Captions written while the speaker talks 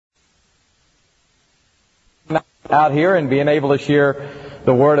out here and being able to share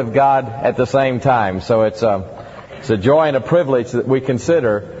the Word of God at the same time. So it's a joy and a privilege that we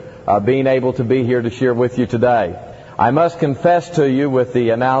consider being able to be here to share with you today. I must confess to you with the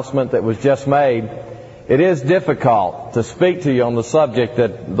announcement that was just made, it is difficult to speak to you on the subject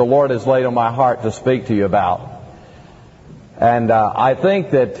that the Lord has laid on my heart to speak to you about. And I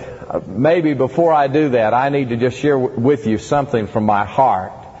think that maybe before I do that, I need to just share with you something from my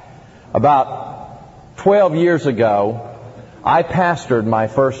heart. About 12 years ago, I pastored my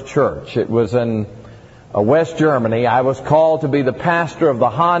first church. It was in West Germany. I was called to be the pastor of the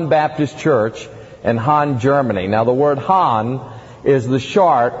Hahn Baptist Church in Hahn, Germany. Now, the word Hahn is the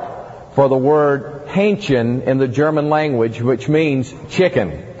short for the word Hähnchen in the German language, which means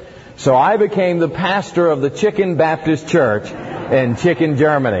chicken. So I became the pastor of the Chicken Baptist Church in Chicken,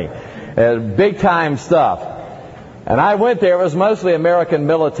 Germany. Big time stuff. And I went there. It was mostly American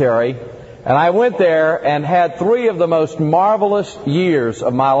military. And I went there and had 3 of the most marvelous years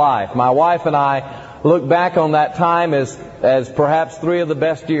of my life. My wife and I look back on that time as perhaps 3 of the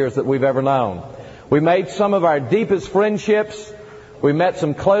best years that we've ever known. We made some of our deepest friendships. We met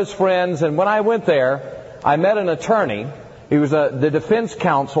some close friends. And when I went there, I met an attorney. He was the defense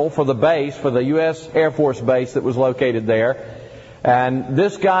counsel for the base, for the U.S. Air Force base that was located there. And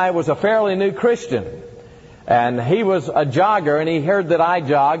this guy was a fairly new Christian. And he was a jogger, and he heard that I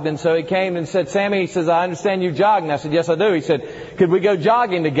jogged. And so he came and said, Sammy, he says, I understand you jog. And I said, yes, I do. He said, could we go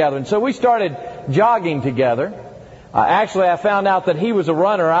jogging together? And so we started jogging together. Actually, I found out that he was a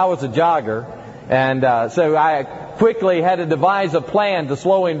runner, I was a jogger. And so I quickly had to devise a plan to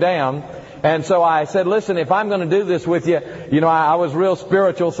slow him down. And so I said, listen, if I'm going to do this with you, I was real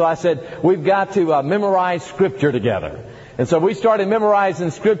spiritual, so I said, we've got to memorize Scripture together. And so we started memorizing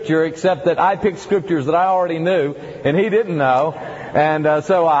Scripture, except that I picked Scriptures that I already knew, and he didn't know. And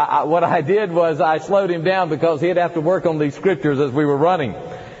so what I did was I slowed him down because he'd have to work on these Scriptures as we were running.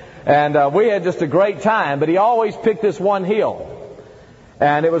 And we had just a great time, but he always picked this one hill.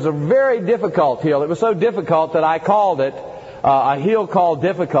 And it was a very difficult hill. It was so difficult that I called it a hill called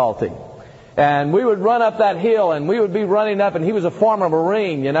difficulty. And we would run up that hill, and we would be running up, and he was a former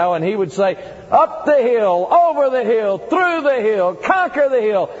Marine, and he would say, up the hill, over the hill, through the hill, conquer the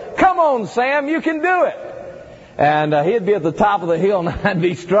hill. Come on, Sam, you can do it. And he'd be at the top of the hill, and I'd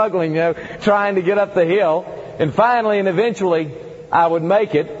be struggling, trying to get up the hill. And finally and eventually, I would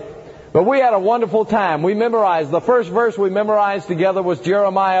make it. But we had a wonderful time. We memorized, the first verse we memorized together was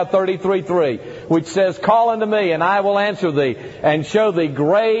Jeremiah 33:3, which says, call unto me, and I will answer thee, and show thee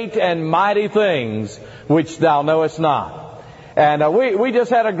great and mighty things which thou knowest not. And we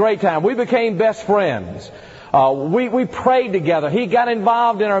just had a great time. We became best friends. We prayed together. He got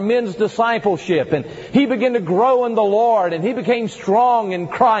involved in our men's discipleship, and he began to grow in the Lord, and he became strong in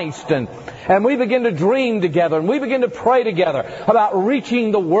Christ, and we began to dream together, and we began to pray together about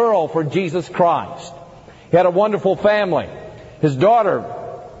reaching the world for Jesus Christ. He had a wonderful family. His daughter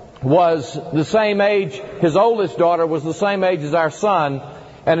was the same age, his oldest daughter was the same age as our son,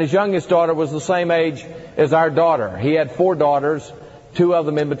 and his youngest daughter was the same age as our daughter. He had 4 daughters, 2 of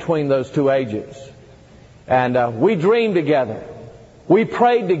them in between those 2 ages. And we dreamed together. We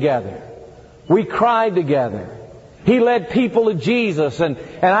prayed together. We cried together. He led people to Jesus, and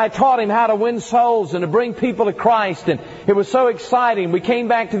I taught him how to win souls and to bring people to Christ. And it was so exciting. We came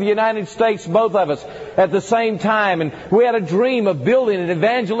back to the United States, both of us, at the same time. And we had a dream of building an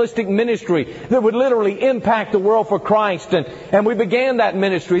evangelistic ministry that would literally impact the world for Christ. And we began that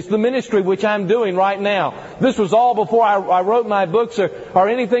ministry. It's the ministry which I'm doing right now. This was all before I wrote my books or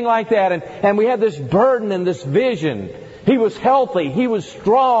anything like that. And we had this burden and this vision. He was healthy. He was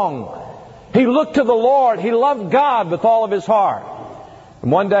strong. He looked to the Lord. He loved God with all of his heart.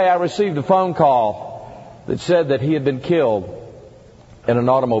 And one day I received a phone call that said that he had been killed in an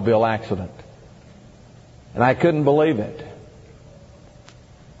automobile accident. And I couldn't believe it.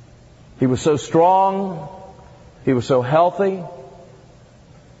 He was so strong. He was so healthy.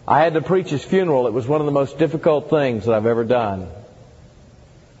 I had to preach his funeral. It was one of the most difficult things that I've ever done.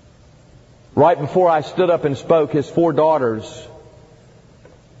 Right before I stood up and spoke, his 4 daughters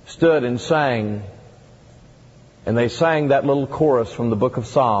stood and sang, and they sang that little chorus from the book of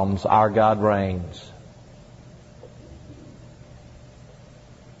Psalms, Our God Reigns.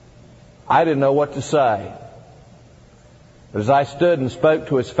 I didn't know what to say. But as I stood and spoke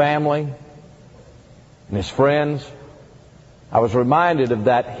to his family and his friends, I was reminded of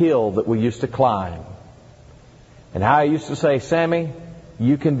that hill that we used to climb. And how I used to say, Sammy,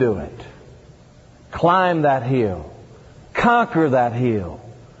 you can do it. Climb that hill. Conquer that hill.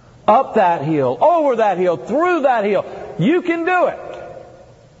 Up that hill. Over that hill. Through that hill. You can do it.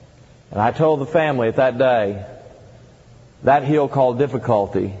 And I told the family at that day that hill called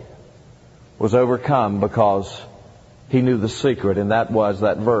difficulty was overcome because he knew the secret, and that was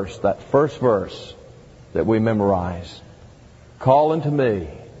that verse, that first verse that we memorize. Call unto me,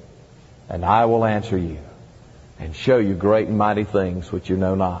 and I will answer you, and show you great and mighty things which you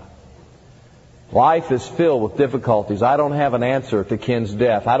know not. Life is filled with difficulties. I don't have an answer to Ken's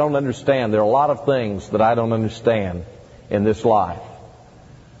death. I don't understand. There are a lot of things that I don't understand in this life.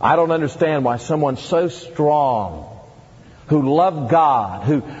 I don't understand why someone so strong, who loved God,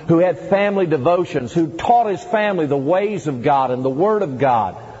 who had family devotions, who taught his family the ways of God and the Word of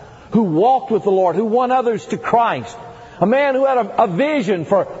God, who walked with the Lord, who won others to Christ, a man who had a vision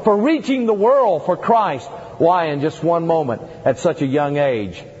for reaching the world for Christ, why in just one moment, at such a young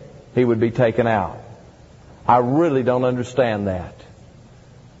age, he would be taken out. I really don't understand that.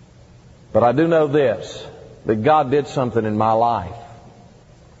 But I do know this, that God did something in my life.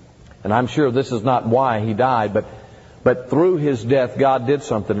 And I'm sure this is not why he died, but through his death, God did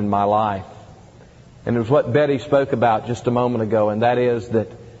something in my life. And it was what Betty spoke about just a moment ago, and that is that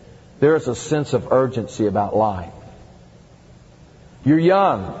there is a sense of urgency about life. You're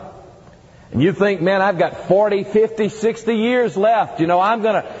young, and you think, man, I've got 40, 50, 60 years left. You know, I'm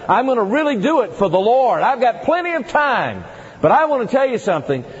gonna really do it for the Lord. I've got plenty of time. But I want to tell you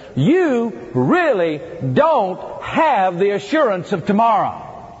something. You really don't have the assurance of tomorrow.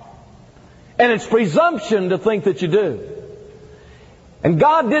 And it's presumption to think that you do. And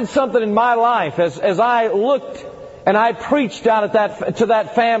God did something in my life as I looked and I preached out to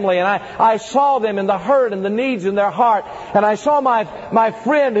that family, and I saw them in the hurt and the needs in their heart. And I saw my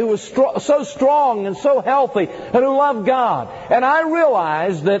friend who was so strong and so healthy and who loved God. And I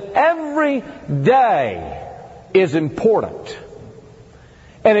realized that every day is important.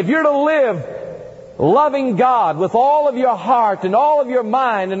 And if you're to live loving God with all of your heart and all of your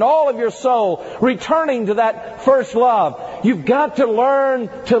mind and all of your soul, returning to that first love, you've got to learn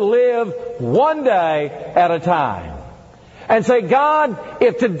to live one day at a time. And say, God,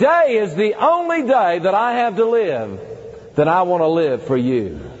 if today is the only day that I have to live, then I want to live for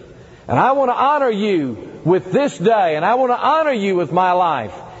you. And I want to honor you with this day, and I want to honor you with my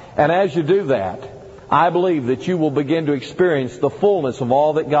life. And as you do that, I believe that you will begin to experience the fullness of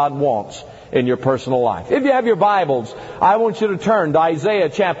all that God wants in your personal life. If you have your Bibles, I want you to turn to Isaiah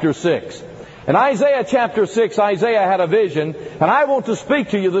chapter 6. In Isaiah chapter 6, Isaiah had a vision, and I want to speak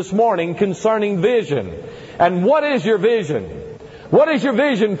to you this morning concerning vision. And what is your vision? What is your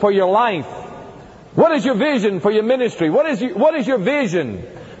vision for your life? What is your vision for your ministry? What is your vision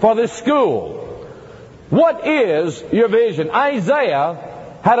for this school? What is your vision?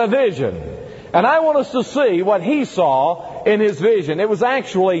 Isaiah had a vision. And I want us to see what he saw in his vision. It was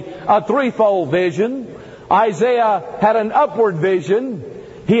actually a threefold vision. Isaiah had an upward vision,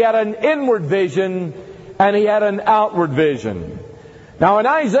 he had an inward vision, and he had an outward vision. Now in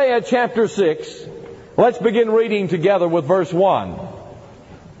Isaiah chapter 6, let's begin reading together with verse 1.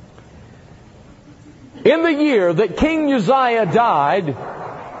 In the year that King Uzziah died,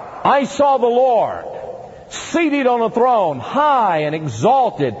 I saw the Lord seated on a throne, high and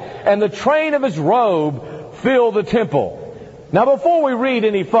exalted, and the train of his robe filled the temple. Now before we read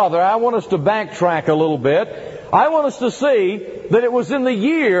any further, I want us to backtrack a little bit. I want us to see that it was in the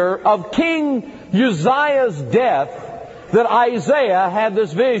year of King Uzziah's death that Isaiah had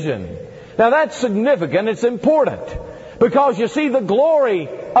this vision. Now that's significant, it's important, because you see the glory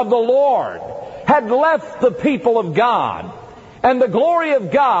of the Lord had left the people of God, and the glory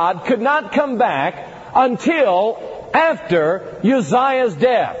of God could not come back until after Uzziah's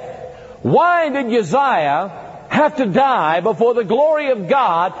death. Why did Uzziah have to die before the glory of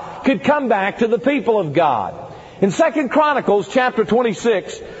God could come back to the people of God? In 2 Chronicles chapter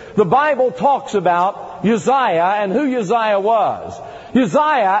 26, the Bible talks about Uzziah and who Uzziah was.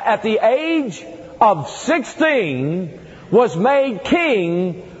 Uzziah, at the age of 16, was made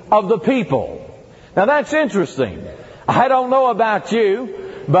king of the people. Now that's interesting. I don't know about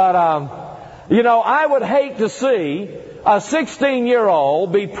you, but I would hate to see a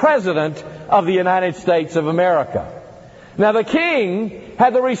 16-year-old be president of the United States of America. Now the king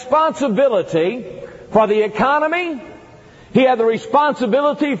had the responsibility for the economy. He had the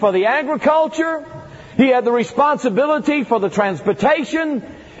responsibility for the agriculture. He had the responsibility for the transportation.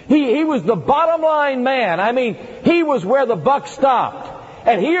 He was the bottom line man. I mean, he was where the buck stopped.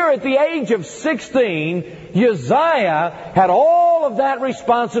 And here at the age of 16, Uzziah had all of that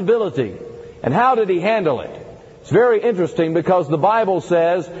responsibility. And how did he handle it? It's very interesting because the Bible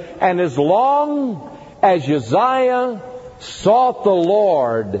says, and as long as Uzziah sought the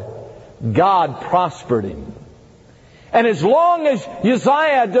Lord, God prospered him. And as long as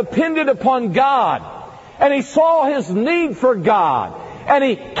Uzziah depended upon God and he saw his need for God, and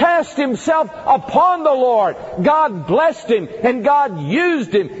he cast himself upon the Lord, God blessed him, and God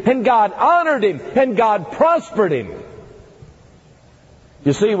used him, and God honored him, and God prospered him.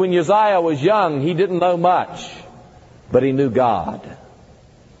 You see, when Uzziah was young, he didn't know much, but he knew God.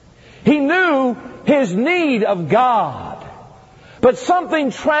 He knew his need of God. But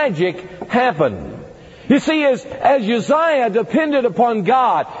something tragic happened. You see, as Uzziah depended upon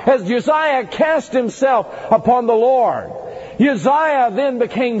God, as Uzziah cast himself upon the Lord, Uzziah then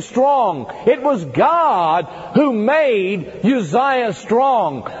became strong. It was God who made Uzziah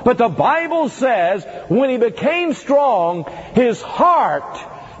strong. But the Bible says when he became strong, his heart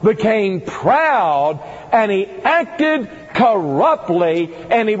became proud, and he acted corruptly,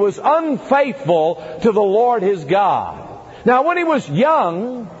 and he was unfaithful to the Lord his God. Now, when he was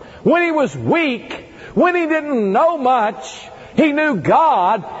young, when he was weak, when he didn't know much, he knew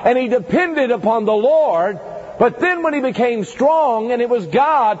God and he depended upon the Lord. But then when he became strong, and it was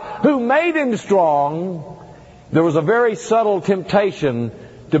God who made him strong, there was a very subtle temptation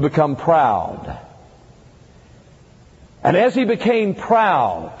to become proud. And as he became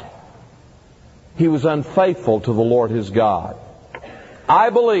proud, he was unfaithful to the Lord his God.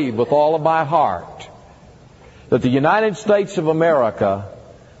 I believe with all of my heart that the United States of America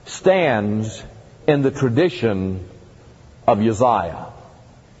stands in the tradition of Uzziah.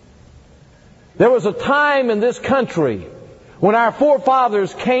 There was a time in this country when our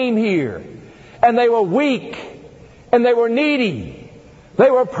forefathers came here, and they were weak, and they were needy, they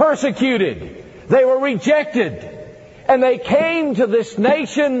were persecuted, they were rejected, and they came to this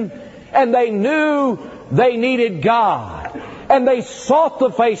nation, and they knew they needed God. And they sought the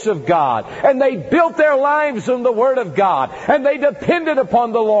face of God. And they built their lives on the Word of God. And they depended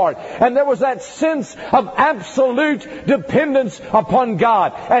upon the Lord. And there was that sense of absolute dependence upon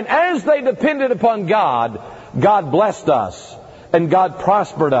God. And as they depended upon God, God blessed us. And God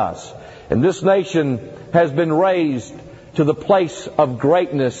prospered us. And this nation has been raised to the place of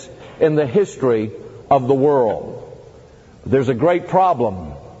greatness in the history of the world. There's a great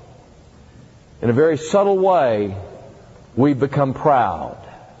problem. In a very subtle way, we've become proud.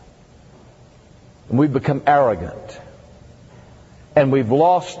 And we've become arrogant. And we've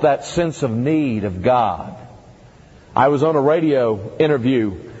lost that sense of need of God. I was on a radio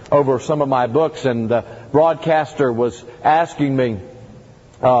interview over some of my books, and the broadcaster was asking me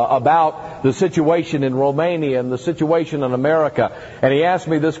about the situation in Romania and the situation in America. And he asked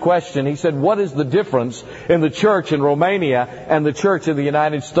me this question. He said, what is the difference in the church in Romania and the church in the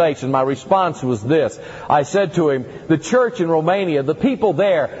United States? And my response was this. I said to him, the church in Romania, the people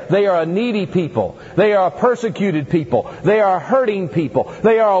there, they are a needy people. They are a persecuted people. They are a hurting people.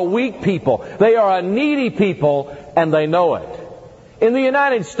 They are a weak people. They are a needy people, and they know it. In the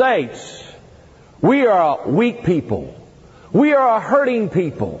United States, we are a weak people. We are a hurting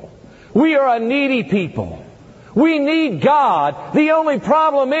people. We are a needy people. We need God. The only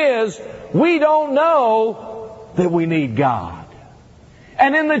problem is we don't know that we need God.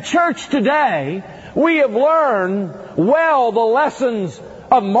 And in the church today, we have learned well the lessons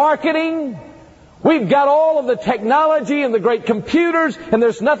of marketing. We've got all of the technology and the great computers, and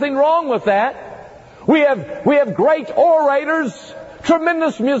there's nothing wrong with that. We have great orators,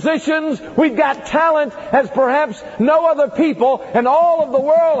 tremendous musicians. We've got talent as perhaps no other people in all of the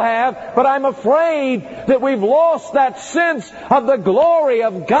world have. But I'm afraid that we've lost that sense of the glory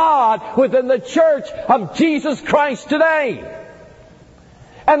of God within the church of Jesus Christ today.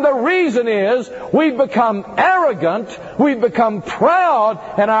 And the reason is we've become arrogant, we've become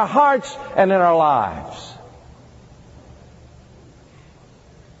proud in our hearts and in our lives.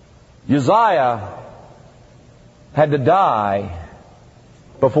 Uzziah had to die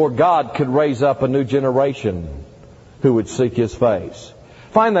before God could raise up a new generation who would seek His face.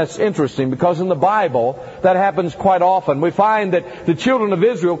 I find that's interesting because in the Bible that happens quite often. We find that the children of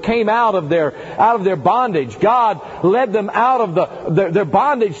Israel came out of their bondage. God led them out of their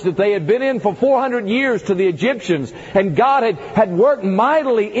bondage that they had been in for 400 years to the Egyptians. And God had worked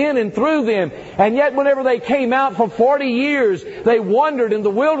mightily in and through them. And yet whenever they came out for 40 years, they wandered in the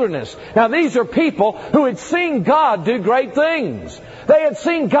wilderness. Now these are people who had seen God do great things. They had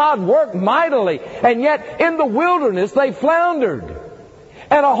seen God work mightily. And yet in the wilderness they floundered.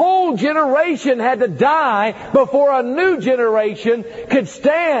 And a whole generation had to die before a new generation could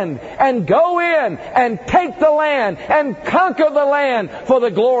stand and go in and take the land and conquer the land for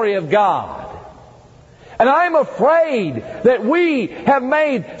the glory of God. And I'm afraid that we have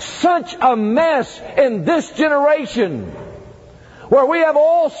made such a mess in this generation where we have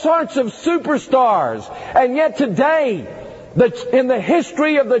all sorts of superstars. And yet today, in the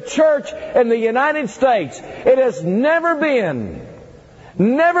history of the church in the United States, it has never been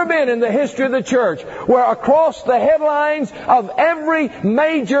in the history of the church where across the headlines of every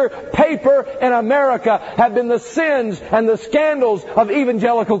major paper in America have been the sins and the scandals of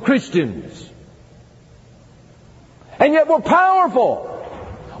evangelical Christians. And yet we're powerful.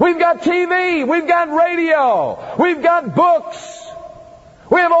 We've got TV, we've got radio, we've got books.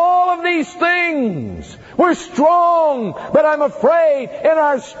 We have all of these things. We're strong, but I'm afraid in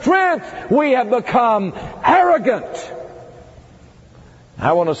our strength we have become arrogant.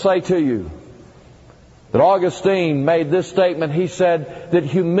 I want to say to you that Augustine made this statement. He said that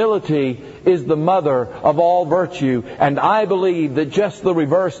humility is the mother of all virtue. And I believe that just the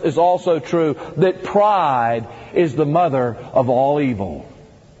reverse is also true, that pride is the mother of all evil.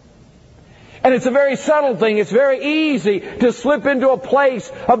 And it's a very subtle thing. It's very easy to slip into a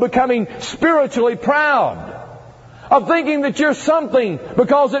place of becoming spiritually proud. Of thinking that you're something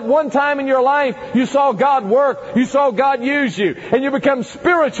because at one time in your life you saw God work, you saw God use you, and you become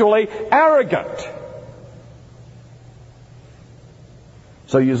spiritually arrogant.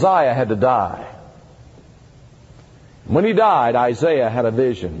 So Uzziah had to die. When he died, Isaiah had a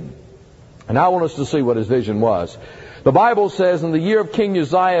vision. And I want us to see what his vision was. The Bible says, in the year of King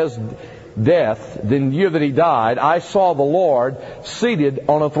Uzziah's death, the year that he died, I saw the Lord seated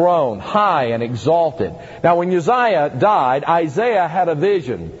on a throne, high and exalted. Now when Uzziah died, Isaiah had a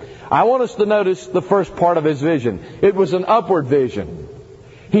vision. I want us to notice the first part of his vision. It was an upward vision.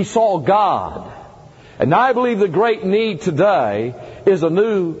 He saw God. And I believe the great need today is a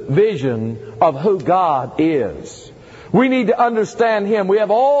new vision of who God is. We need to understand Him. We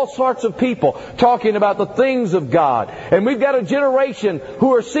have all sorts of people talking about the things of God. And we've got a generation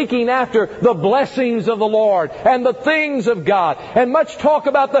who are seeking after the blessings of the Lord and the things of God. And much talk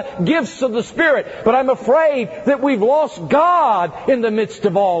about the gifts of the Spirit. But I'm afraid that we've lost God in the midst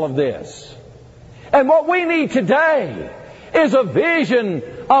of all of this. And what we need today is a vision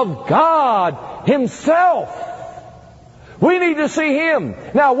of God Himself. We need to see Him.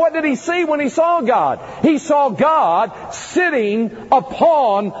 Now, what did he see when he saw God? He saw God sitting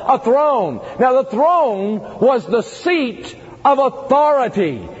upon a throne. Now, the throne was the seat of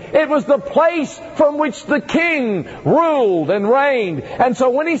authority. It was the place from which the king ruled and reigned. And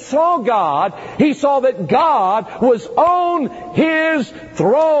so when he saw God, he saw that God was on His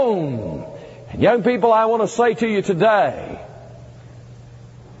throne. And young people, I want to say to you today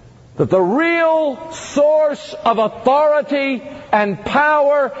that the real source of authority and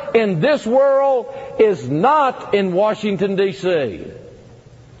power in this world is not in Washington, D.C.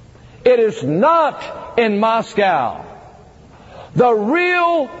 It is not in Moscow. The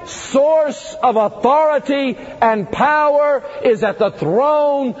real source of authority and power is at the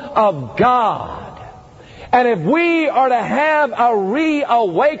throne of God. And if we are to have a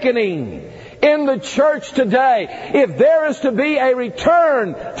reawakening in the church today, if there is to be a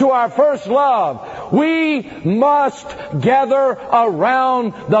return to our first love, we must gather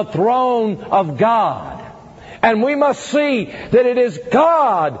around the throne of God. And we must see that it is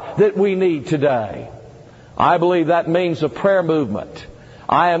God that we need today. I believe that means a prayer movement.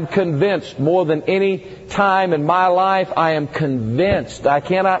 I am convinced more than any time in my life, I am convinced, I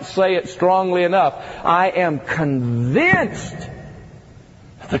cannot say it strongly enough, I am convinced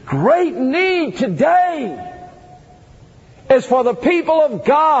the great need today is for the people of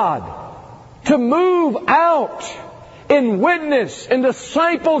God to move out in witness, in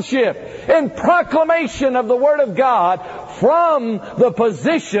discipleship, in proclamation of the Word of God from the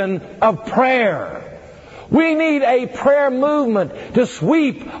position of prayer. We need a prayer movement to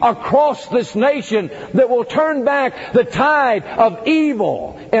sweep across this nation that will turn back the tide of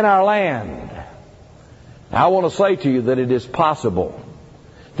evil in our land. I want to say to you that it is possible.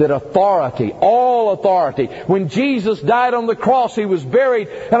 That authority, all authority. When Jesus died on the cross, He was buried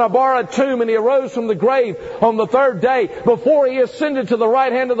in a borrowed tomb and He arose from the grave on the third day. Before He ascended to the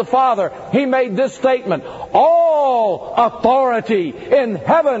right hand of the Father, He made this statement: all authority in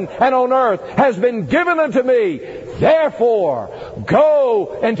heaven and on earth has been given unto me. Therefore,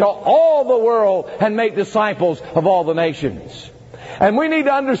 go into all the world and make disciples of all the nations. And we need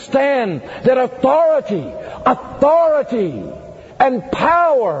to understand that authority and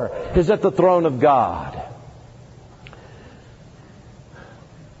power is at the throne of God.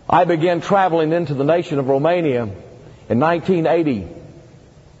 I began traveling into the nation of Romania in 1980.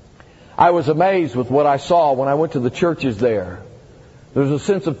 I was amazed with what I saw when I went to the churches there. There was a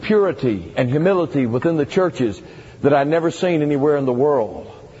sense of purity and humility within the churches that I'd never seen anywhere in the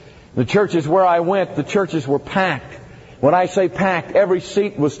world. The churches where I went, the churches were packed. When I say packed, every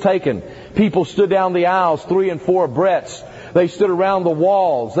seat was taken. People stood down the aisles 3 and 4 breadths. They stood around the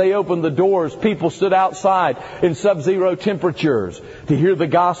walls. They opened the doors. People stood outside in sub-zero temperatures to hear the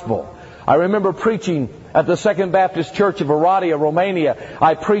gospel. I remember preaching at the Second Baptist Church of Oradea, Romania.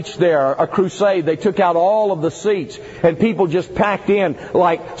 I preached there a crusade. They took out all of the seats and people just packed in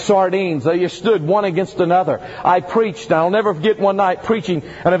like sardines. They just stood one against another. I preached, and I'll never forget one night preaching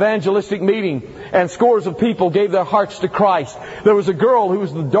an evangelistic meeting, and scores of people gave their hearts to Christ. There was a girl who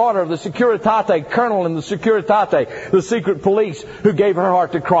was the daughter of the Securitate colonel in the Securitate, the secret police, who gave her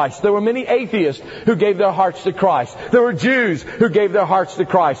heart to Christ. There were many atheists who gave their hearts to Christ. There were Jews who gave their hearts to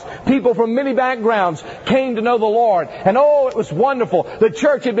Christ. People from many backgrounds came to know the Lord. And oh, it was wonderful. The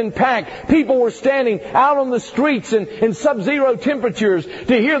church had been packed. People were standing out on the streets in sub-zero temperatures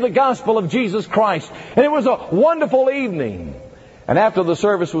to hear the gospel of Jesus Christ. And it was a wonderful evening. And after the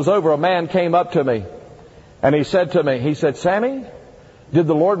service was over, a man came up to me and he said to me, "Sammy, did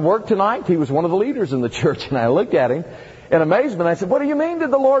the Lord work tonight?" He was one of the leaders in the church, and I looked at him in amazement. I said, "What do you mean,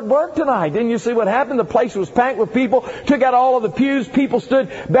 did the Lord work tonight? Didn't you see what happened? The place was packed with people. Took out all of the pews. People stood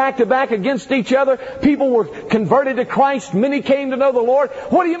back to back against each other. People were converted to Christ. Many came to know the Lord.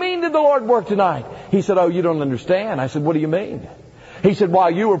 What do you mean, did the Lord work tonight?" He said, "Oh, you don't understand." I said, "What do you mean?" He said,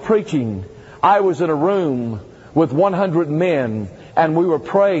 "While you were preaching, I was in a room with 100 men, and we were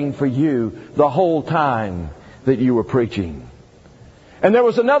praying for you the whole time that you were preaching. And there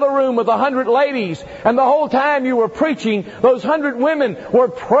was another room with 100 ladies, and the whole time you were preaching, those 100 women were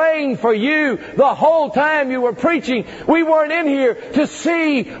praying for you the whole time you were preaching. We weren't in here to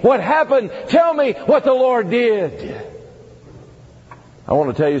see what happened. Tell me what the Lord did." I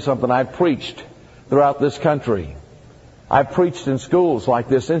want to tell you something. I've preached throughout this country. I've preached in schools like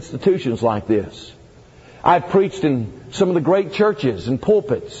this, institutions like this. I've preached in some of the great churches and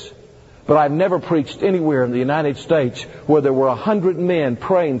pulpits. But I've never preached anywhere in the United States where there were 100 men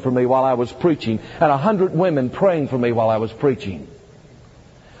praying for me while I was preaching and 100 women praying for me while I was preaching.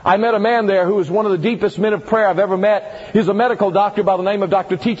 I met a man there who was one of the deepest men of prayer I've ever met. He's a medical doctor by the name of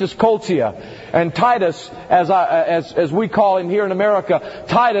Dr. Titus Colcia. And Titus, as we call him here in America,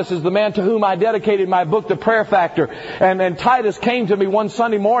 Titus is the man to whom I dedicated my book, The Prayer Factor. And Titus came to me one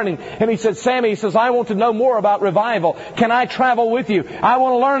Sunday morning and he said, "Sammy," he says, "I want to know more about revival. Can I travel with you? I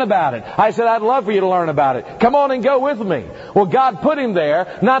want to learn about it." I said, "I'd love for you to learn about it. Come on and go with me." Well, God put him there,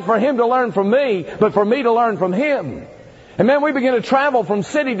 not for him to learn from me, but for me to learn from him. And man, we began to travel from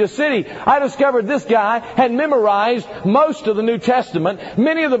city to city. I discovered this guy had memorized most of the New Testament,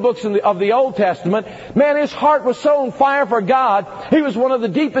 many of the books of the Old Testament. Man, his heart was so on fire for God. He was one of the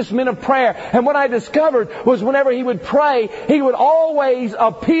deepest men of prayer. And what I discovered was whenever he would pray, he would always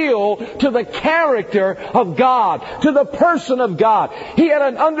appeal to the character of God, to the person of God. He had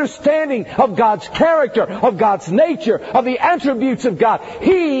an understanding of God's character, of God's nature, of the attributes of God.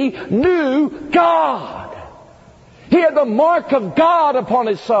 He knew God. He had the mark of God upon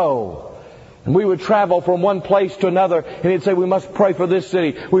his soul. And we would travel from one place to another, and he'd say, "We must pray for this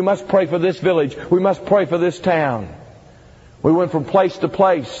city. We must pray for this village. We must pray for this town." We went from place to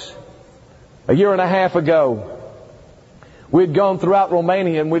place. A year and a half ago, we'd gone throughout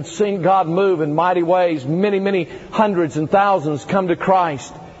Romania, and we'd seen God move in mighty ways. Many, many hundreds and thousands come to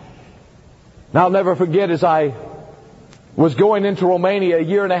Christ. And I'll never forget, as I was going into Romania a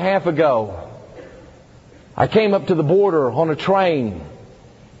year and a half ago, I came up to the border on a train,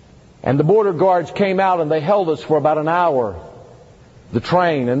 and the border guards came out and they held us for about an hour, the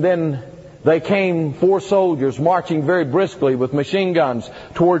train, and then they came 4 soldiers marching very briskly with machine guns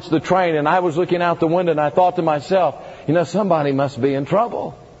towards the train, and I was looking out the window and I thought to myself, somebody must be in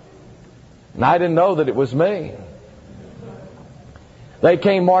trouble. And I didn't know that it was me. They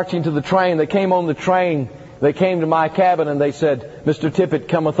came marching to the train. They came on the train. They came to my cabin and they said, "Mr. Tippett,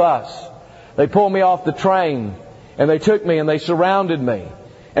 come with us." They pulled me off the train, and they took me and they surrounded me,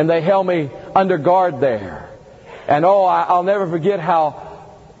 and they held me under guard there. And I'll never forget how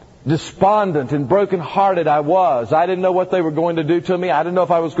despondent and brokenhearted I was. I didn't know what they were going to do to me. I didn't know if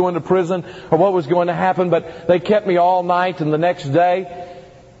I was going to prison or what was going to happen, but they kept me all night and the next day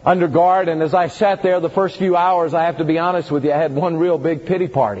under guard. And as I sat there the first few hours, I have to be honest with you, I had one real big pity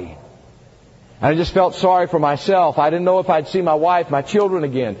party. I just felt sorry for myself. I didn't know if I'd see my wife, my children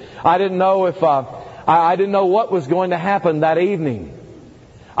again. I didn't know if I didn't know what was going to happen that evening.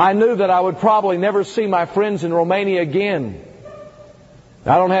 I knew that I would probably never see my friends in Romania again.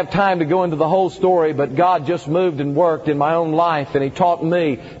 I don't have time to go into the whole story, but God just moved and worked in my own life, and He taught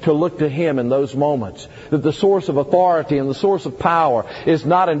me to look to Him in those moments. That the source of authority and the source of power is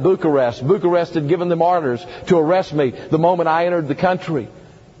not in Bucharest. Bucharest had given them orders to arrest me the moment I entered the country.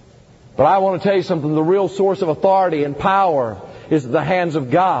 But I want to tell you something. The real source of authority and power is the hands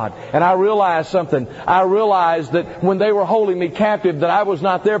of God. And I realized something. I realized that when they were holding me captive, that I was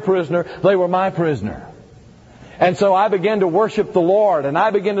not their prisoner, they were my prisoner. And so I began to worship the Lord, and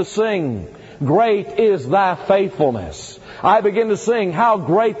I began to sing, "Great is thy faithfulness." I begin to sing, "How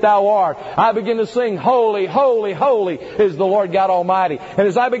great thou art." I begin to sing, "Holy, holy, holy is the Lord God Almighty." And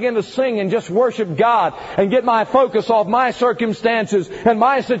as I begin to sing and just worship God and get my focus off my circumstances and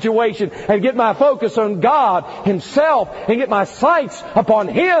my situation and get my focus on God Himself and get my sights upon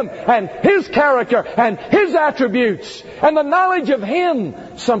Him and His character and His attributes and the knowledge of Him,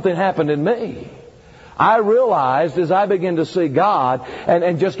 something happened in me. I realized as I began to see God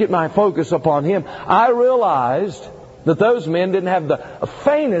and just get my focus upon Him, I realized that those men didn't have the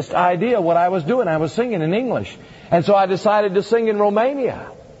faintest idea what I was doing. I was singing in English. And so I decided to sing in Romania.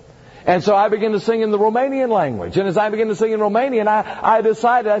 And so I began to sing in the Romanian language. And as I began to sing in Romanian, I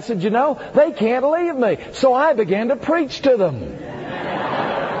decided, I said, they can't leave me. So I began to preach to them.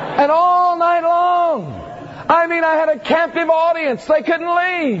 And all night long, I had a captive audience. They couldn't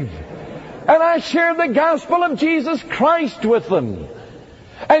leave. And I shared the gospel of Jesus Christ with them.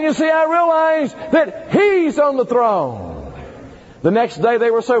 And you see, I realized that He's on the throne. The next day they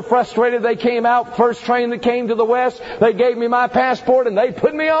were so frustrated they came out, first train that came to the west, they gave me my passport and they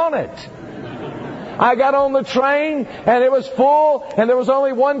put me on it. I got on the train and it was full and there was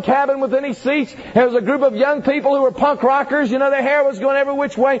only one cabin with any seats. There was a group of young people who were punk rockers. Their hair was going every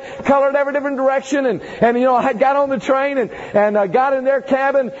which way, colored every different direction. And I got on the train and got in their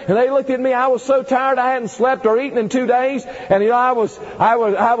cabin and they looked at me. I was so tired. I hadn't slept or eaten in 2 days. And I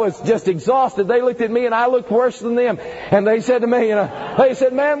was just exhausted. They looked at me and I looked worse than them. And they said to me, they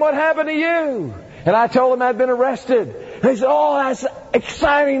said, "Man, what happened to you?" And I told them I'd been arrested. They said, "Oh, that's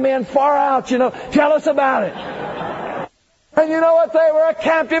exciting, man, far out, tell us about it." And you know what? They were a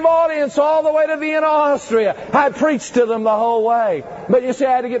captive audience all the way to Vienna, Austria. I preached to them the whole way. But you see,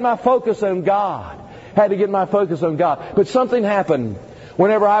 I had to get my focus on God. But something happened.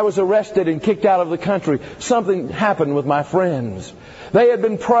 Whenever I was arrested and kicked out of the country, something happened with my friends. They had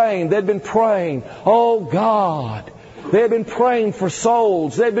been praying. They'd been praying, "Oh, God." They had been praying for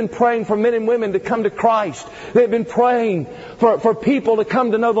souls. They had been praying for men and women to come to Christ. They had been praying for people to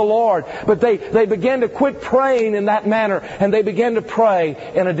come to know the Lord. But they began to quit praying in that manner, and they began to pray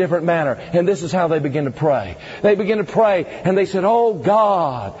in a different manner. And this is how they began to pray. They began to pray, and they said, "Oh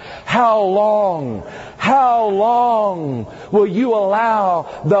God, how long will you allow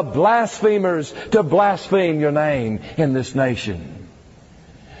the blasphemers to blaspheme your name in this nation?"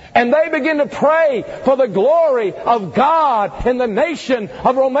 And they begin to pray for the glory of God in the nation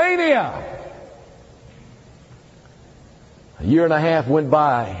of Romania. A year and a half went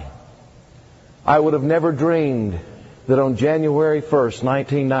by. I would have never dreamed that on January 1st,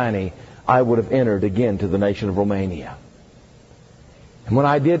 1990, I would have entered again to the nation of Romania. And when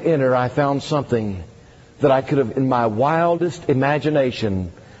I did enter, I found something that I could have, in my wildest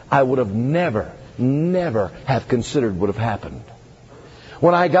imagination, I would have never have considered would have happened.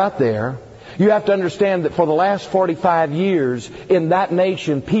 When I got there, you have to understand that for the last 45 years in that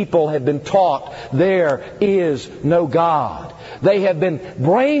nation, people have been taught there is no God. They have been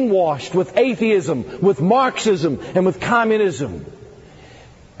brainwashed with atheism, with Marxism, and with communism.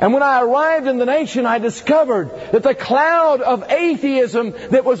 And when I arrived in the nation, I discovered that the cloud of atheism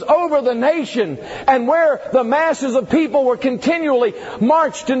that was over the nation, and where the masses of people were continually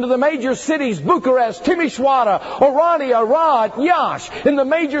marched into the major cities, Bucharest, Timișoara, Oradea, Arad, Iași, in the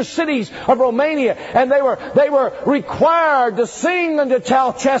major cities of Romania, and they were required to sing unto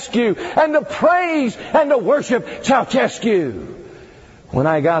Ceausescu and to praise and to worship Ceausescu. When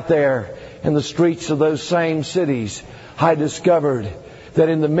I got there in the streets of those same cities, I discovered that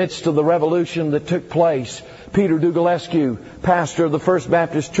in the midst of the revolution that took place, Peter Dugulescu, pastor of the First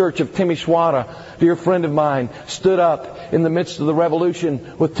Baptist Church of Timișoara, dear friend of mine, stood up in the midst of the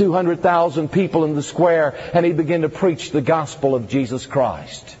revolution with 200,000 people in the square, and he began to preach the gospel of Jesus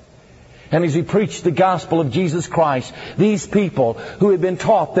Christ. And as he preached the gospel of Jesus Christ, these people who had been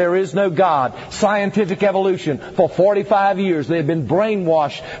taught there is no God, scientific evolution, for 45 years, they had been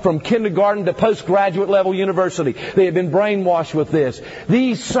brainwashed from kindergarten to postgraduate level university. They had been brainwashed with this.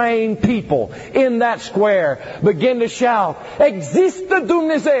 These same people in that square began to shout, "Existe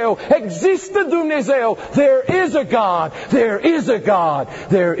Dumnezeu! Existe Dumnezeu! There is a God! There is a God!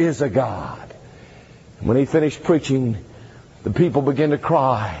 There is a God!" And when he finished preaching, the people began to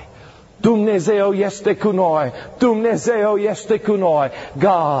cry, "Dumnezeu este cu noi. Dumnezeu este cu noi.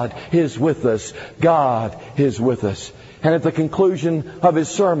 God is with us. God is with us." And at the conclusion of his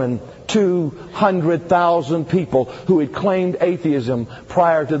sermon, 200,000 people who had claimed atheism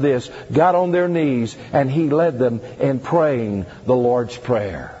prior to this got on their knees, and he led them in praying the Lord's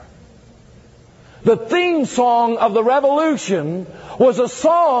Prayer. The theme song of the revolution was a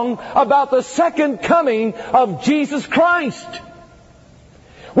song about the second coming of Jesus Christ.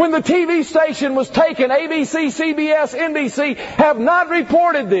 When the TV station was taken, ABC, CBS, NBC have not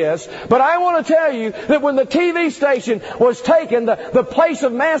reported this, but I want to tell you that when the TV station was taken, the place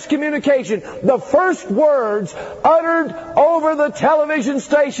of mass communication, the first words uttered over the television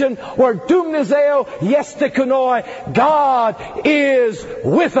station were Dumnizeo Yestikunoi, God is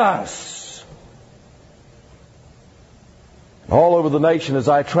with us. All over the nation as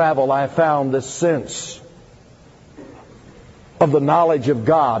I travel, I found this sense of the knowledge of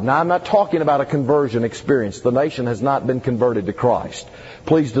God. Now, I'm not talking about a conversion experience. The nation has not been converted to Christ.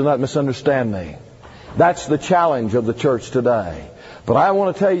 Please do not misunderstand me. That's the challenge of the church today. But I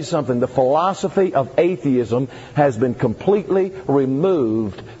want to tell you something. The philosophy of atheism has been completely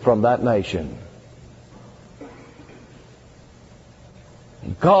removed from that nation.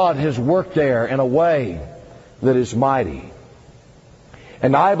 God has worked there in a way that is mighty.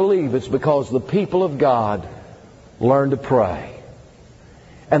 And I believe it's because the people of God learned to pray.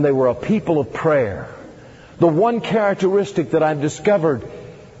 And they were a people of prayer. The one characteristic that I've discovered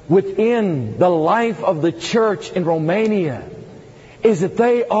within the life of the church in Romania is that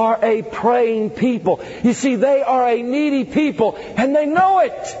they are a praying people. You see, they are a needy people, and they know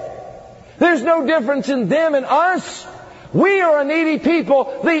it. There's no difference in them and us. We are a needy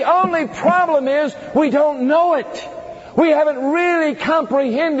people. The only problem is we don't know it. We haven't really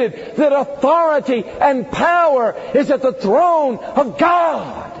comprehended that authority and power is at the throne of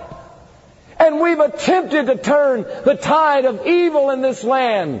God. And we've attempted to turn the tide of evil in this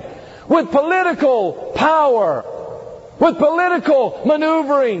land with political power, with political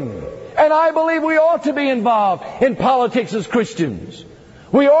maneuvering. And I believe we ought to be involved in politics as Christians.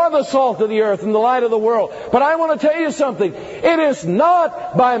 We are the salt of the earth and the light of the world. But I want to tell you something. It is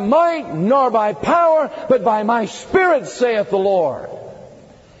not by might nor by power, but by my Spirit, saith the Lord.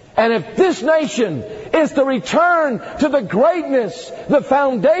 And if this nation is to return to the greatness, the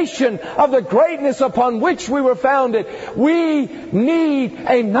foundation of the greatness upon which we were founded, we need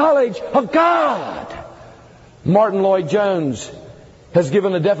a knowledge of God. Martin Lloyd-Jones has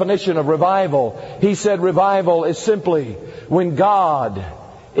given a definition of revival. He said revival is simply when God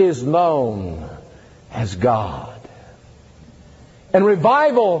is known as God. And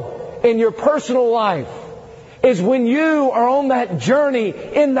revival in your personal life is when you are on that journey,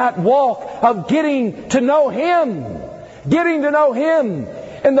 in that walk of getting to know Him. Getting to know Him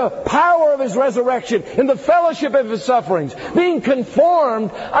in the power of His resurrection, in the fellowship of His sufferings, being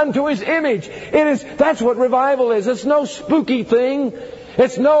conformed unto His image. That's what revival is. It's no spooky thing.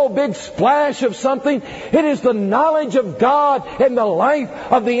 It's no big splash of something. It is the knowledge of God in the life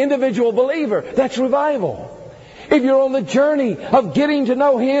of the individual believer. That's revival. If you're on the journey of getting to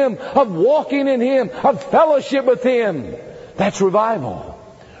know Him, of walking in Him, of fellowship with Him, that's revival.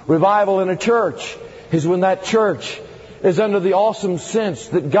 Revival in a church is when that church is under the awesome sense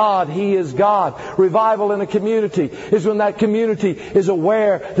that God, He is God. Revival in a community is when that community is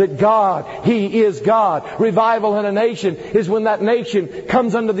aware that God, He is God. Revival in a nation is when that nation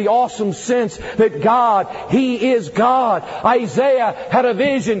comes under the awesome sense that God, He is God. Isaiah had a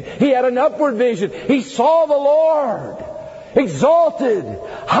vision. He had an upward vision. He saw the Lord exalted,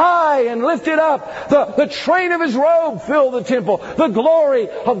 high and lifted up. The train of His robe filled the temple. The glory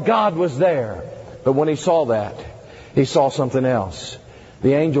of God was there. But when he saw that, he saw something else.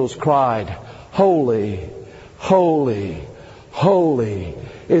 The angels cried, "Holy, holy, holy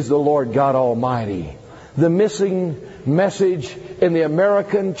is the Lord God Almighty." The missing message in the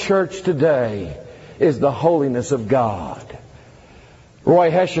American church today is the holiness of God.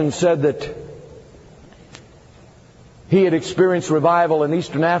 Roy Hession said that he had experienced revival in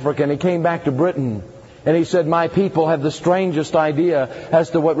Eastern Africa, and he came back to Britain. And he said, "My people have the strangest idea as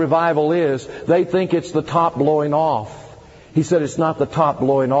to what revival is. They think it's the top blowing off." He said, "It's not the top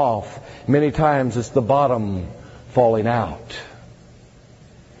blowing off. Many times it's the bottom falling out."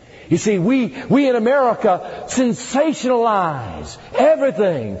 You see, we in America sensationalize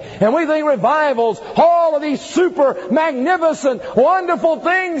everything. And we think revival's all of these super magnificent, wonderful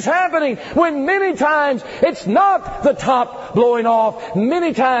things happening, when many times it's not the top blowing off.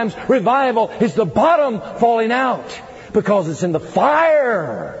 Many times revival is the bottom falling out, because it's in the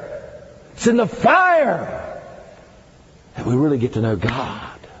fire. It's in the fire that we really get to know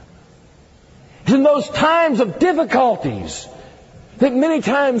God. It's in those times of difficulties that many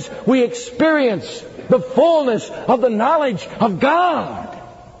times we experience the fullness of the knowledge of God.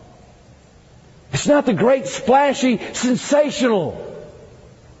 It's not the great, splashy, sensational.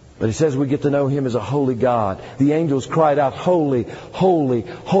 But He says we get to know Him as a holy God. The angels cried out, "Holy, holy,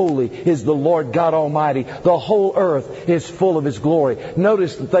 holy is the Lord God Almighty. The whole earth is full of His glory."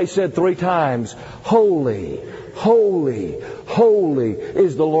 Notice that they said 3 times, "Holy, holy, holy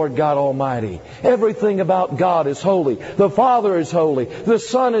is the Lord God Almighty." Everything about God is holy. The Father is holy. The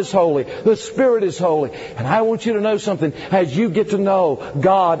Son is holy. The Spirit is holy. And I want you to know something. As you get to know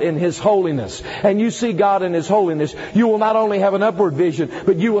God in His holiness, and you see God in His holiness, you will not only have an upward vision,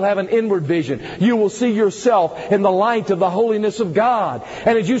 but you will have an inward vision. You will see yourself in the light of the holiness of God.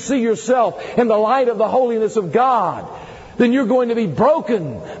 And as you see yourself in the light of the holiness of God, then you're going to be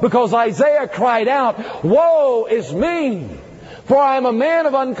broken, because Isaiah cried out, "Woe is me! For I am a man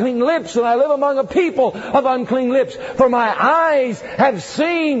of unclean lips, and I live among a people of unclean lips. For my eyes have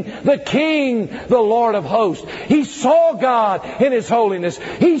seen the King, the Lord of hosts." He saw God in His holiness.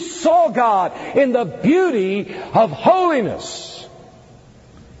 He saw God in the beauty of holiness.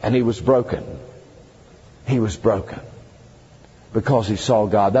 And he was broken. He was broken because he saw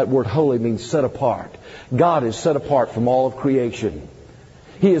God. That word holy means set apart. God is set apart from all of creation.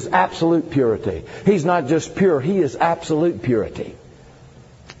 He is absolute purity. He's not just pure, He is absolute purity.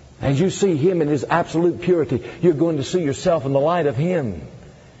 As you see Him in His absolute purity, you're going to see yourself in the light of Him.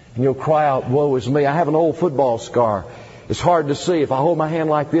 And you'll cry out, "Woe is me." I have an old football scar. It's hard to see. If I hold my hand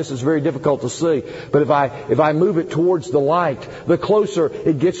like this, it's very difficult to see. But if I move it towards the light, the closer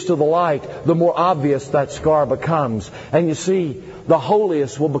it gets to the light, the more obvious that scar becomes. And you see, the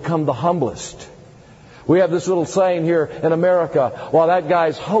holiest will become the humblest. We have this little saying here in America, "Well, that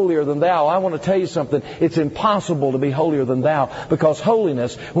guy's holier than thou." I want to tell you something. It's impossible to be holier than thou, because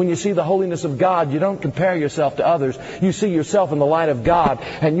holiness, when you see the holiness of God, you don't compare yourself to others. You see yourself in the light of God,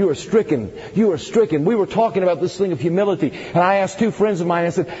 and you are stricken. You are stricken. We were talking about this thing of humility, and I asked 2 friends of mine, I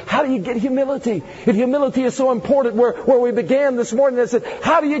said, "How do you get humility? If humility is so important, where we began this morning," I said,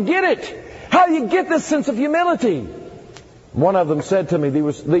 "How do you get it? How do you get this sense of humility?" One of them said to me,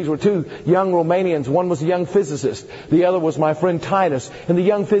 these were 2 young Romanians. One was a young physicist. The other was my friend Titus. And the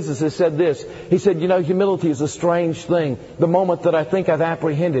young physicist said this. He said, "You know, humility is a strange thing. The moment that I think I've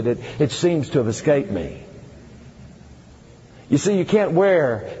apprehended it, it seems to have escaped me." You see, you can't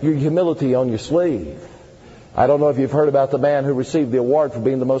wear your humility on your sleeve. I don't know if you've heard about the man who received the award for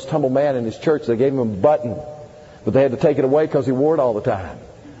being the most humble man in his church. They gave him a button, but they had to take it away because he wore it all the time.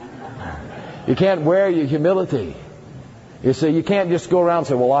 You can't wear your humility. You see, you can't just go around and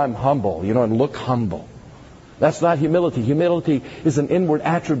say, "Well, I'm humble," and look humble. That's not humility. Humility is an inward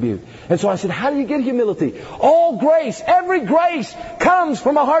attribute. And so I said, how do you get humility? All grace, every grace comes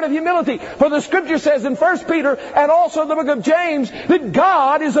from a heart of humility. For the Scripture says in 1 Peter and also the book of James that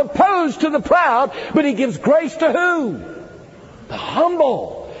God is opposed to the proud, but He gives grace to who? The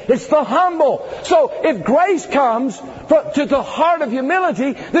humble. It's the humble. So if grace comes to the heart of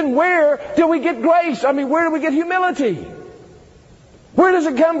humility, then where do we get grace? Where do we get humility? Where does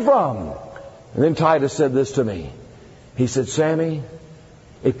it come from? And then Titus said this to me. He said, "Sammy,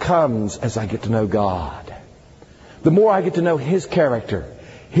 it comes as I get to know God. The more I get to know His character,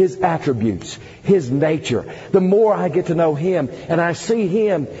 His attributes, His nature, the more I get to know Him, and I see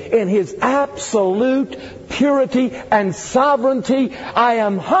Him in His absolute purity and sovereignty, I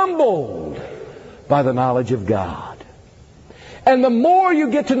am humbled by the knowledge of God." And the more you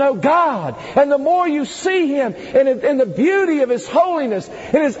get to know God, and the more you see Him in the beauty of His holiness,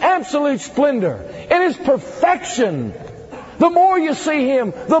 in His absolute splendor, in His perfection, the more you see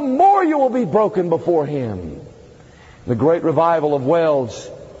Him, the more you will be broken before Him. The great revival of Wales,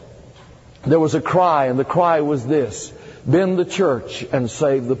 there was a cry, and the cry was this: "Bend the church and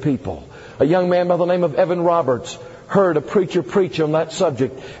save the people." A young man by the name of Evan Roberts heard a preacher preach on that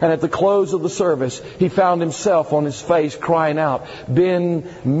subject, and at the close of the service he found himself on his face crying out, "Bend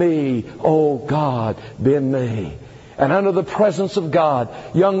me, oh God, bend me." And under the presence of God,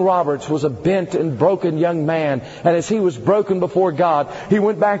 young Roberts was a bent and broken young man. And as he was broken before God, he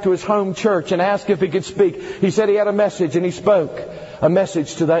went back to his home church and asked if he could speak. He said he had a message, and he spoke a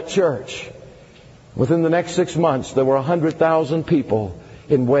message to that church. Within the next 6 months, there were 100,000 people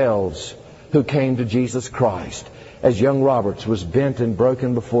in Wales who came to Jesus Christ as young Roberts was bent and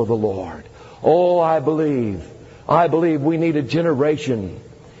broken before the Lord. Oh, I believe we need a generation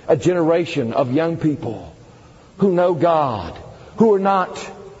of young people who know God, who are not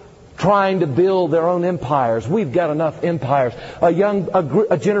trying to build their own empires. We've got enough empires.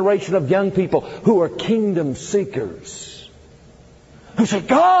 A generation of young people who are kingdom seekers, who say,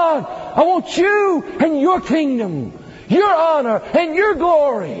 "God, I want You and Your kingdom. your honor and your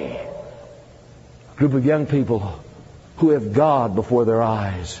glory. A group of young people who have God before their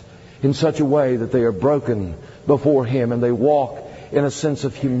eyes in such a way that they are broken before Him and they walk in a sense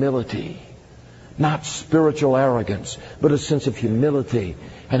of humility. Not spiritual arrogance, but a sense of humility,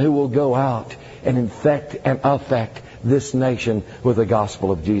 and who will go out and infect and affect this nation with the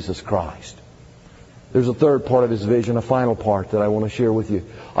gospel of Jesus Christ. There's a third part of his vision, a final part that I want to share with you.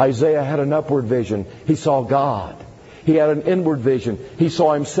 Isaiah had an upward vision. He saw God. He had an inward vision. He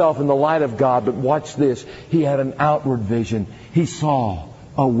saw himself in the light of God. But watch this. He had an outward vision. He saw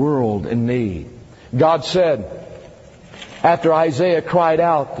a world in need. God said, after Isaiah cried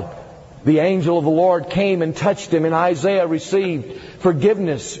out, the angel of the Lord came and touched him, and Isaiah received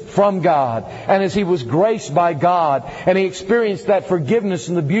forgiveness from God. And as he was graced by God, and he experienced that forgiveness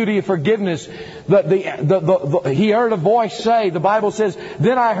and the beauty of forgiveness, he heard a voice say, the Bible says,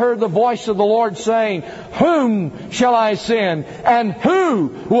 then I heard the voice of the Lord saying, whom shall I send? And who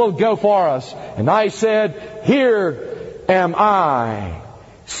will go for us? And I said, here am I,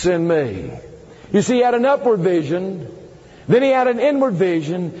 send me. You see, he had an upward vision. Then he had an inward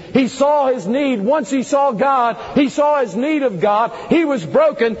vision. He saw his need. Once he saw God, he saw his need of God. He was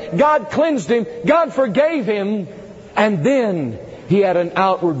broken. God cleansed him. God forgave him. And then he had an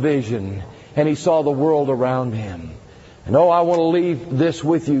outward vision. And he saw the world around him. And I want to leave this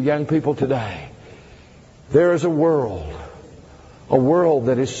with you, young people, today. There is a world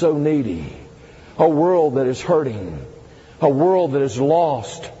that is so needy. A world that is hurting. A world that is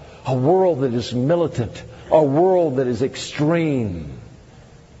lost. A world that is militant. A world that is extreme.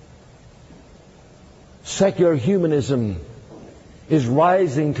 Secular humanism is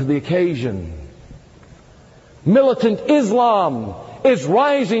rising to the occasion. Militant Islam is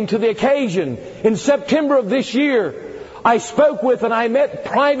rising to the occasion. In September of this year, I spoke with and I met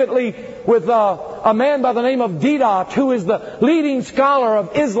privately with a man by the name of Didat, who is the leading scholar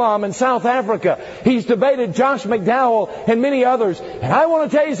of Islam in South Africa. He's debated Josh McDowell and many others. And I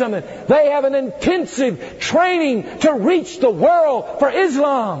want to tell you something. They have an intensive training to reach the world for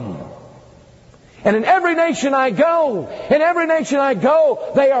Islam. And in every nation I go,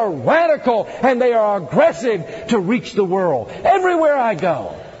 they are radical and they are aggressive to reach the world. Everywhere I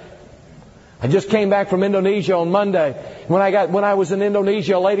go. I just came back from Indonesia on Monday. When I was in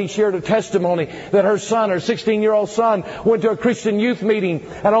Indonesia, a lady shared a testimony that her 16-year-old son, went to a Christian youth meeting,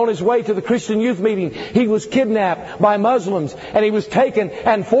 and on his way to the Christian youth meeting, he was kidnapped by Muslims, and he was taken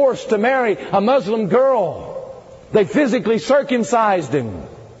and forced to marry a Muslim girl. They physically circumcised him.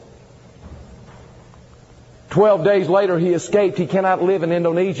 12 days later, he escaped. He cannot live in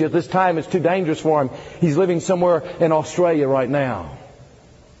Indonesia at this time. It's too dangerous for him. He's living somewhere in Australia right now.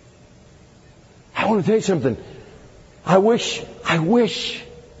 I want to tell you something. I wish I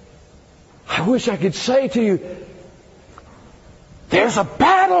could say to you, there's a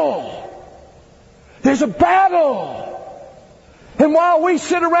battle. There's a battle. And while we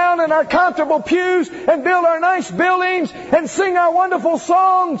sit around in our comfortable pews and build our nice buildings and sing our wonderful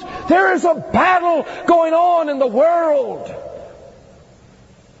songs, there is a battle going on in the world.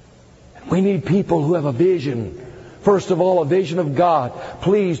 And we need people who have a vision. First of all, a vision of God.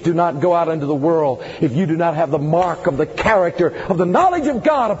 Please do not go out into the world if you do not have the mark of the character of the knowledge of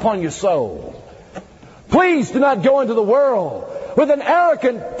God upon your soul. Please do not go into the world with an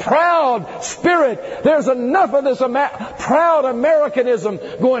arrogant, proud spirit. There's enough of this proud Americanism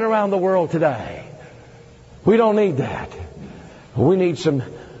going around the world today. We don't need that. We need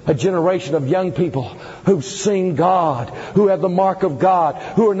a generation of young people who sing God, who have the mark of God,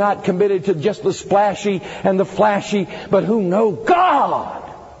 who are not committed to just the splashy and the flashy, but who know God.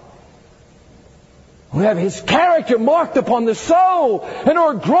 Who have His character marked upon the soul and who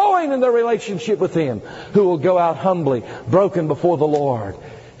are growing in their relationship with Him. Who will go out humbly, broken before the Lord,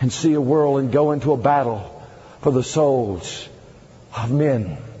 and see a world and go into a battle for the souls of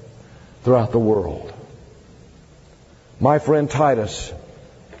men throughout the world. My friend Titus,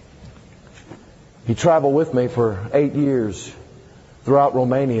 he traveled with me for 8 years throughout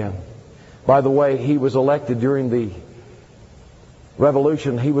Romania. By the way, he was elected during the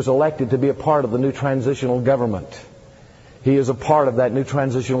revolution. He was elected to be a part of the new transitional government. He is a part of that new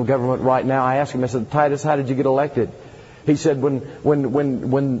transitional government right now. I asked him, I said, Titus, how did you get elected? He said,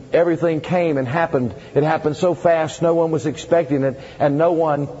 when everything came and happened, it happened so fast, no one was expecting it, and no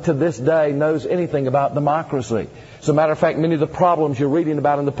one to this day knows anything about democracy. As a matter of fact, many of the problems you're reading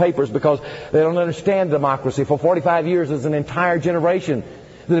about in the papers because they don't understand democracy. For 45 years, there's an entire generation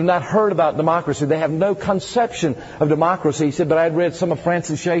that have not heard about democracy. They have no conception of democracy. He said, but I had read some of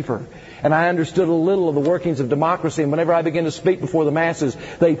Francis Schaeffer, and I understood a little of the workings of democracy, and whenever I began to speak before the masses,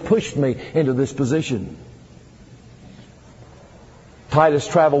 they pushed me into this position. Titus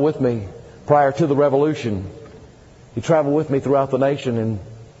traveled with me prior to the revolution. He traveled with me throughout the nation, and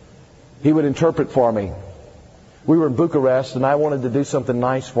he would interpret for me. We were in Bucharest, and I wanted to do something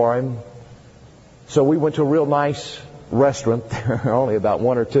nice for him. So we went to a real nice restaurant. There are only about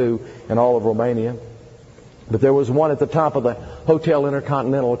one or two in all of Romania. But there was one at the top of the Hotel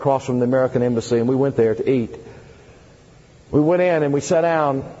Intercontinental across from the American Embassy, and we went there to eat. We went in and we sat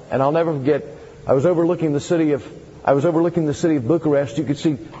down, and I'll never forget, I was overlooking the city of Bucharest. You could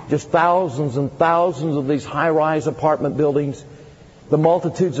see just thousands and thousands of these high-rise apartment buildings, the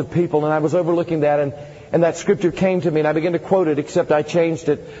multitudes of people, and I was overlooking that, and that scripture came to me, and I began to quote it, except I changed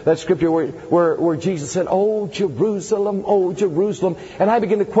it. That scripture where Jesus said, "Oh, Jerusalem, oh, Jerusalem." And I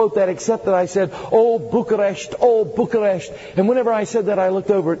began to quote that, except that I said, "Oh, Bucharest, oh, Bucharest." And whenever I said that, I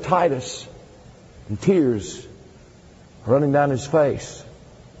looked over at Titus, and tears running down his face.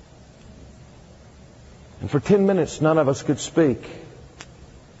 And for 10 minutes, none of us could speak.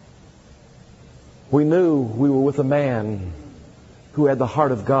 We knew we were with a man who had the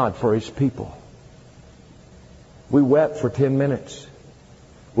heart of God for his people. We wept for 10 minutes.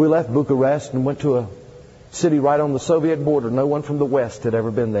 We left Bucharest and went to a city right on the Soviet border. No one from the West had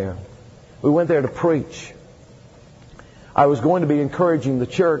ever been there. We went there to preach. I was going to be encouraging the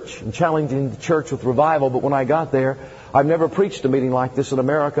church and challenging the church with revival, but when I got there, I've never preached a meeting like this in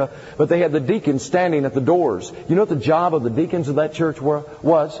America, but they had the deacons standing at the doors. You know what the job of the deacons of that church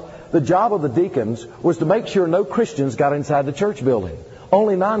was? The job of the deacons was to make sure no Christians got inside the church building.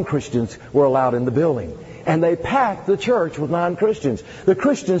 Only non-Christians were allowed in the building. And they packed the church with non-Christians. The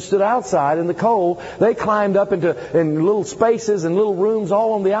Christians stood outside in the cold. They climbed up in little spaces and little rooms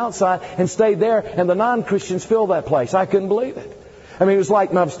all on the outside and stayed there. And the non-Christians filled that place. I couldn't believe it. I mean, it was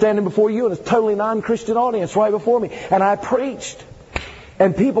like I'm standing before you and a totally non-Christian audience right before me. And I preached.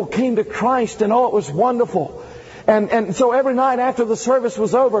 And people came to Christ, and oh, it was wonderful. And so every night after the service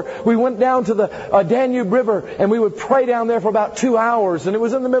was over, we went down to the Danube River, and we would pray down there for about 2 hours. And it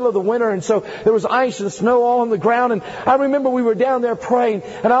was in the middle of the winter, and so there was ice and snow all on the ground. And I remember we were down there praying,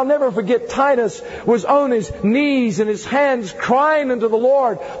 and I'll never forget Titus was on his knees and his hands crying unto the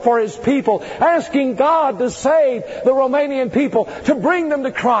Lord for his people, asking God to save the Romanian people, to bring them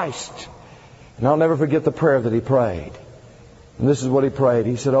to Christ. And I'll never forget the prayer that he prayed. And this is what he prayed.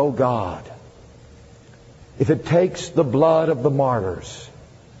 He said, "Oh God, if it takes the blood of the martyrs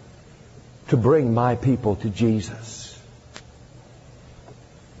to bring my people to Jesus,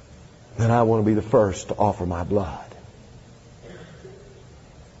 then I want to be the first to offer my blood."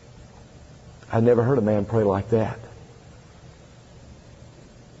 I never heard a man pray like that.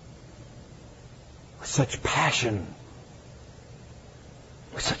 With such passion.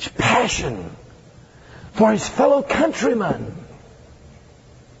 With such passion for his fellow countrymen.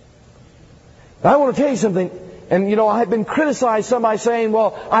 I want to tell you something, and you know, I've been criticized some by saying,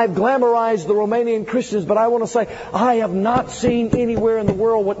 well, I've glamorized the Romanian Christians, but I want to say, I have not seen anywhere in the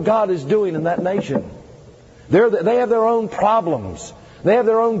world what God is doing in that nation. They have their own problems. They have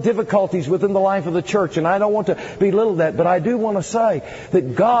their own difficulties within the life of the church, and I don't want to belittle that, but I do want to say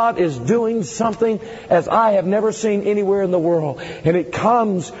that God is doing something as I have never seen anywhere in the world. And it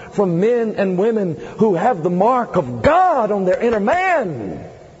comes from men and women who have the mark of God on their inner man,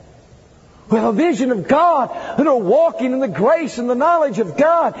 who have a vision of God, who are walking in the grace and the knowledge of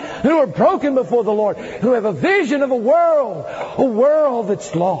God, who are broken before the Lord, who have a vision of a world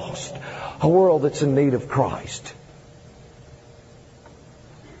that's lost, a world that's in need of Christ.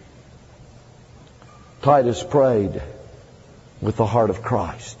 Titus prayed with the heart of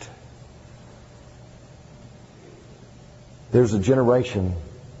Christ. There's a generation,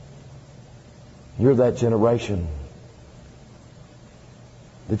 you're that generation,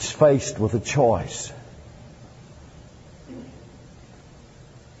 that's faced with a choice.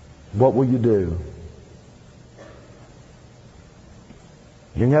 What will you do?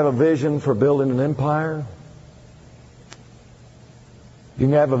 You can have a vision for building an empire. You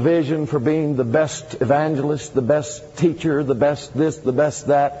can have a vision for being the best evangelist, the best teacher, the best this, the best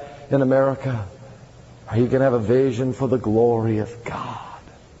that in America. Or you can have a vision for the glory of God.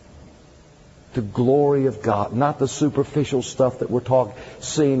 The glory of God, not the superficial stuff that we're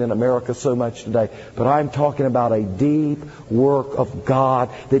seeing in America so much today. But I'm talking about a deep work of God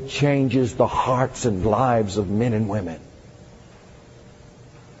that changes the hearts and lives of men and women.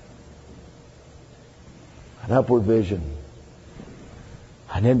 An upward vision,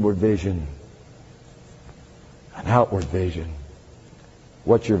 an inward vision, an outward vision.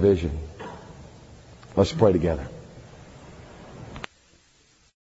 What's your vision? Let's pray together.